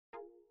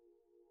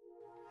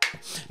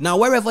Now,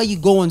 wherever you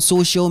go on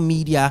social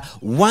media,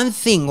 one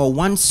thing or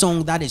one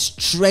song that is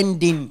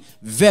trending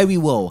very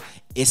well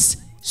is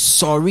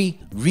Sorry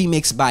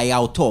remix by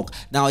Yaw Tog.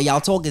 Now, Yaw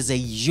Tog is a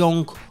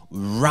young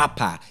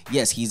rapper.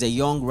 Yes, he's a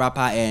young rapper,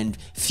 and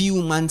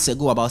few months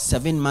ago, about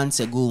 7 months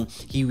ago,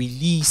 he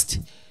released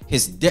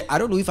his I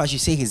don't know if I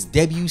should say his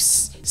debut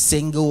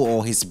single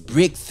or his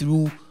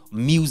breakthrough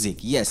music.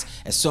 Yes,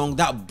 a song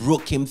that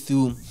broke him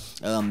through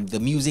the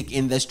music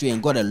industry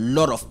and got a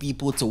lot of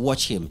people to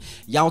watch him.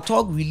 Yaw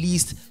Tog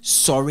released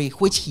Sorry,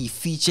 which he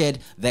featured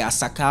the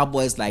Asakaa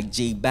boys like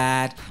J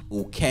Bad,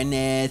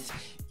 Kenneth,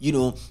 you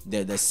know,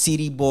 the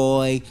City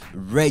Boy,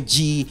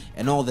 Reggie,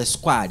 and all the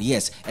squad.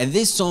 Yes, and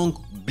this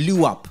song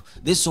blew up.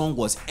 This song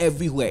was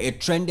everywhere.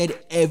 It trended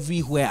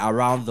everywhere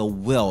around the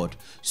world.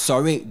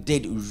 Sorry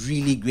did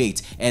really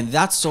great. And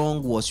that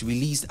song was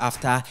released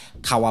after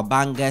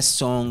Kawabanga's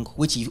song,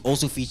 which he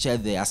also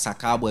featured the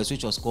Asakaa boys,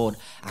 which was called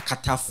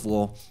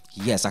Akatafo.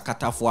 Yes,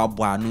 Akatafo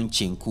Abuanun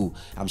Chinku.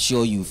 I'm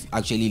sure you've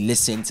actually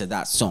listened to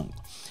that song.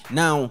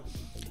 Now,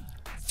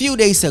 few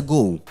days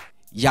ago,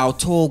 Yaw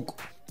Tog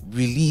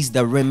released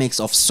the remix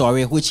of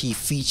Sorry, which he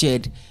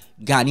featured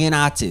Ghanaian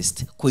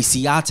artist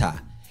Kwesi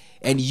Arthur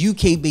and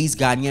UK-based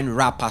Ghanaian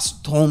rapper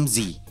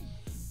Stormzy.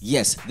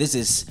 Yes, this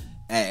is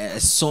a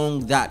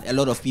song that a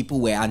lot of people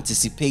were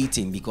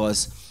anticipating,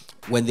 because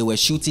when they were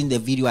shooting the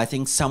video, I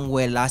think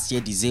somewhere last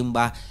year,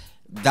 December,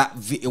 that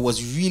it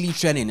was really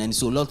trending, and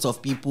so lots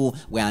of people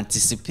were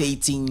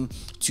anticipating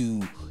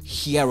to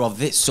hear of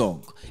this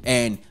song.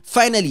 And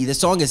finally, the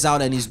song is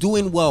out and is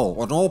doing well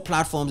on all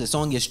platforms. The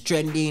song is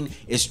trending.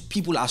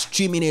 People are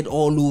streaming it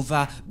all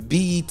over.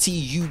 BET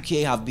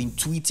UK have been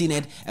tweeting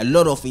it. A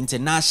lot of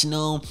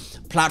international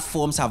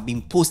platforms have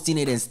been posting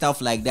it and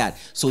stuff like that.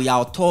 So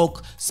Yaw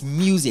Tog's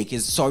music,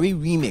 is Sorry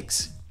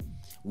remix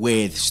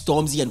with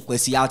Stormzy and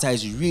Kwesi Arthur,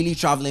 is really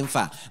traveling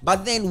far.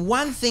 But then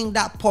one thing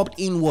that popped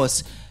in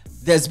was,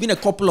 there's been a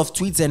couple of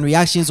tweets and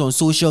reactions on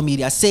social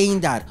media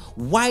saying that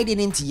why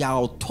didn't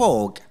Yaw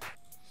Tog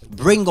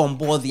bring on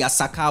board the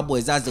Asakaa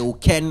boys, that's the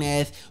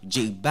Kenneth,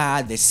 J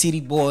Bad, the City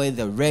Boy,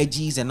 the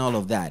Reggies, and all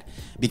of that,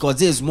 because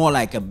this is more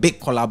like a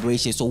big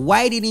collaboration. So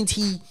why didn't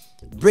he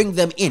bring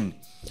them in?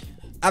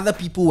 Other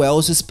people were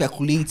also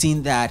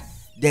speculating that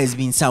there's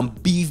been some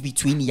beef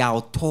between Yaw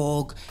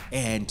Tog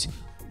and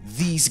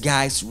these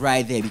guys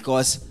right there,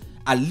 because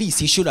at least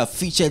he should have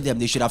featured them.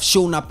 They should have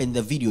shown up in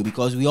the video,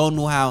 because we all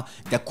know how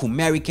the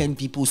Kumerican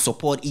people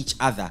support each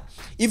other.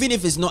 Even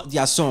if it's not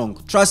their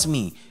song, trust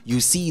me, you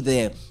see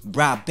the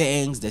Bra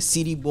Bangs, the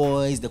City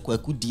Boys, the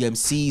Kweku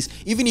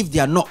DMCs, even if they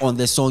are not on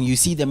the song, you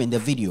see them in the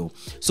video.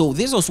 So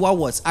this was what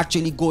was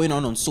actually going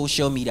on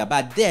social media.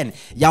 But then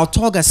Yaw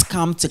Tog has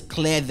come to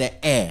clear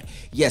the air.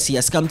 Yes, he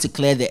has come to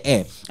clear the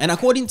air. And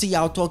according to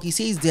Yaw Tog, he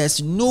says there's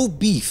no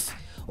beef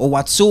or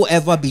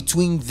whatsoever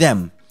between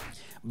them.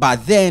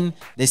 But then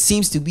there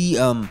seems to be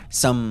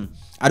some,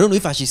 I don't know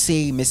if I should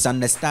say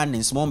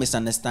misunderstanding, small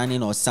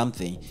misunderstanding or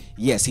something.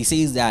 Yes, he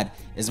says that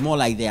it's more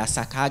like the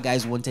Asakaa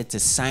guys wanted to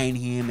sign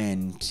him,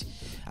 and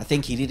I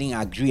think he didn't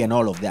agree and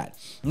all of that.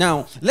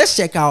 Now, let's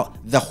check out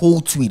the whole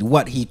tweet,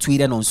 what he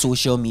tweeted on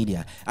social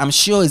media. I'm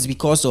sure it's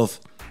because of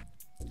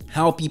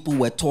how people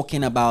were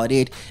talking about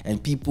it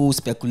and people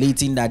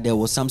speculating that there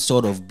was some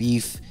sort of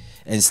beef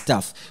and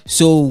stuff.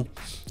 So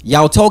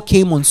Yaw Tog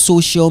came on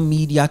social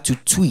media to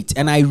tweet,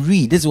 and I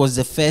read, this was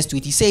the first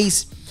tweet. He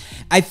says,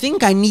 I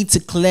think I need to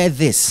clear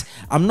this.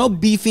 I'm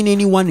not beefing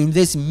anyone in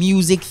this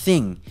music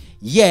thing.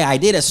 Yeah, I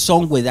did a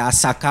song with the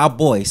Asakaa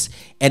boys,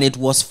 and it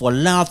was for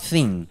love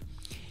thing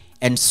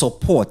and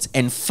support.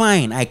 And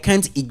fine, I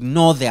can't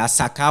ignore the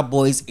Asakaa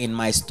boys in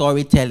my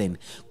storytelling,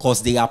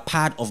 because they are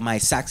part of my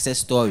success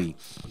story.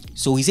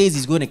 So he says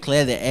he's going to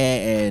clear the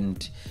air,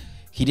 and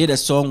he did a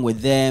song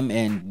with them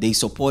and they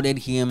supported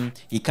him.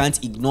 He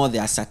can't ignore the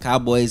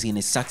Asakaa boys in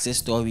his success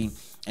story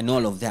and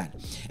all of that.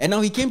 And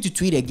now he came to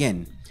tweet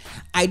again.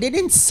 I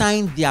didn't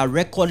sign their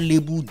record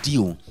label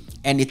deal,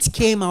 and it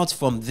came out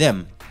from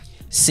them.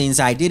 Since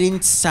I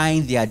didn't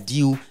sign their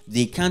deal,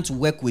 they can't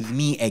work with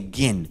me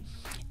again.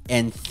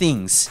 And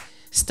things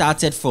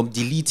started from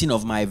deleting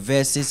of my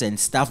verses and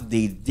stuff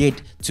they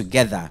did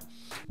together.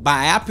 But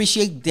I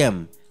appreciate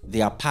them.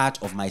 They are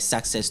part of my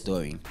success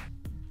story.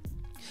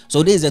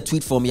 So there's a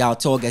tweet from Yaw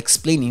Tog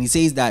explaining. He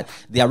says that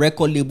their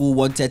record label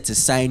wanted to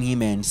sign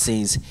him, and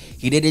since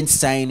he didn't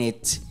sign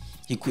it,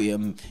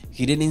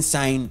 he didn't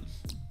sign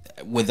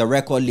with the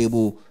record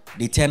label,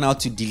 they turned out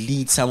to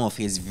delete some of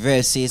his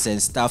verses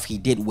and stuff he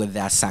did with the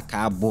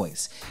Asakaa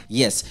boys.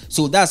 Yes,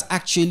 so that's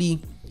actually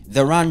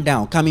the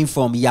rundown coming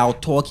from Yaw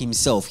Tog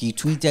himself. He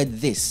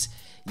tweeted this.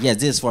 Yes,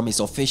 this is from his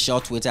official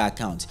Twitter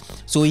account.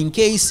 So in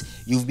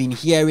case you've been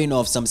hearing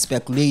of some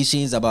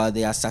speculations about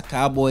the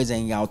Asakaa boys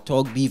and Yaw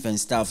Tog beef and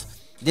stuff,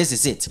 this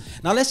is it.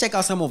 Now let's check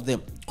out some of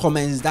the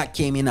comments that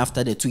came in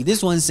after the tweet.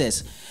 This one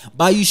says,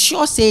 but you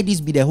sure say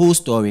this be the whole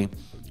story?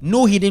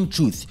 No hidden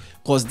truth,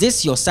 because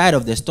this your side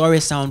of the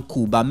story sound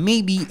cool, but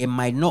maybe it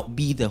might not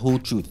be the whole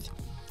truth.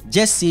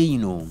 Just say, you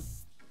know.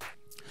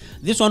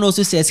 This one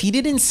also says he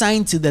didn't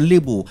sign to the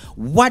label.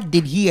 What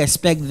did he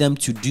expect them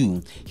to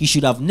do? He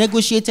should have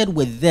negotiated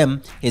with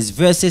them his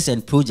verses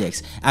and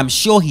projects. I'm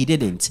sure he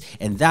didn't,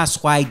 and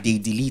that's why they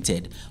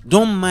deleted.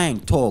 Don't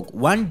mind talk.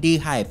 One day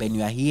hype, and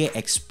you are here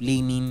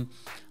explaining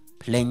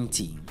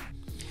plenty.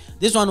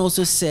 This one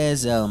also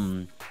says.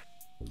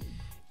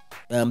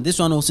 This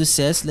one also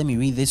says. Let me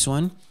read this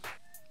one.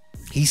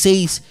 He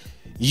says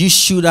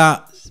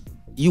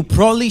you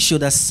probably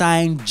should have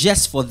signed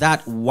just for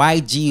that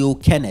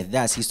YGO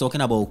Kenneth. He's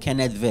talking about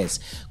Kenneth verse,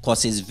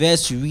 because his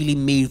verse really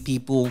made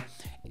people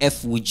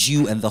F with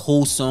you and the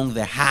whole song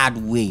the hard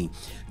way.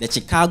 The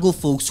Chicago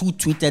folks who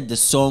tweeted the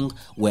song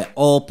were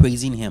all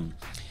praising him.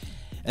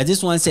 And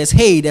this one says,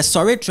 hey, the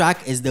Sorry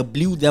track is the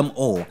blew them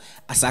all.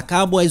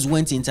 Asakaa boys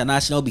went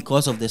international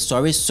because of the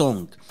Sorry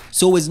song.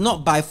 So it's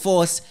not by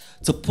force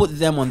to put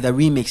them on the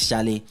remix,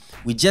 Charlie.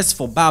 We just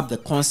forbade the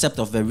concept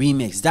of the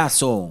remix,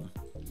 that's all.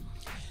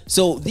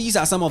 So these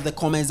are some of the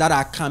comments that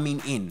are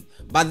coming in.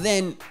 But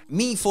then,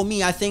 for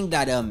me, I think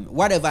that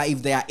whatever,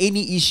 if there are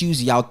any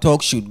issues, Yaw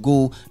Tog should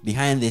go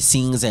behind the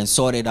scenes and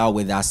sort it out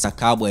with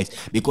Asakaa boys.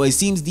 Because it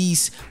seems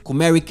this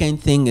Kumerican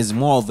thing is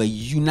more of a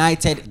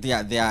united,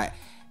 they are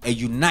a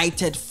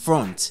united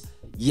front.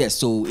 Yes,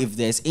 so if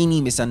there's any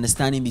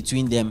misunderstanding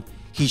between them,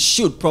 he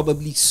should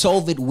probably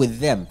solve it with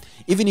them.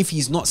 Even if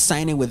he's not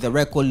signing with the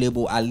record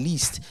label, at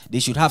least they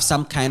should have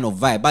some kind of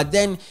vibe. But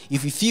then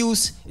if he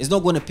feels it's not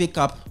going to pick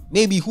up,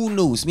 maybe, who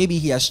knows, maybe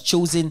he has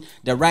chosen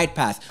the right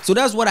path. So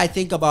that's what I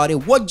think about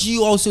it. What do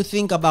you also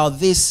think about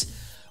this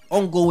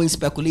ongoing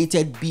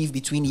speculated beef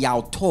between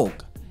Yaw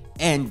Tog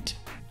and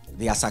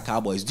the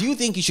Asakaa boys? Do you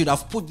think he should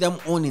have put them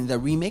on in the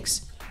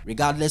remix,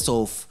 regardless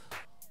of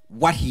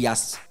what he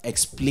has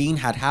explained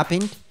had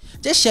happened?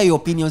 Just share your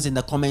opinions in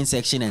the comment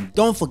section, and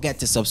don't forget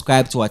to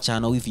subscribe to our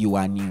channel if you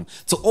are new,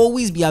 to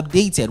always be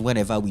updated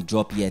whenever we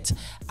drop yet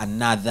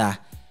another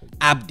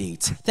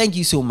update. Thank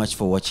you so much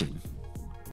for watching.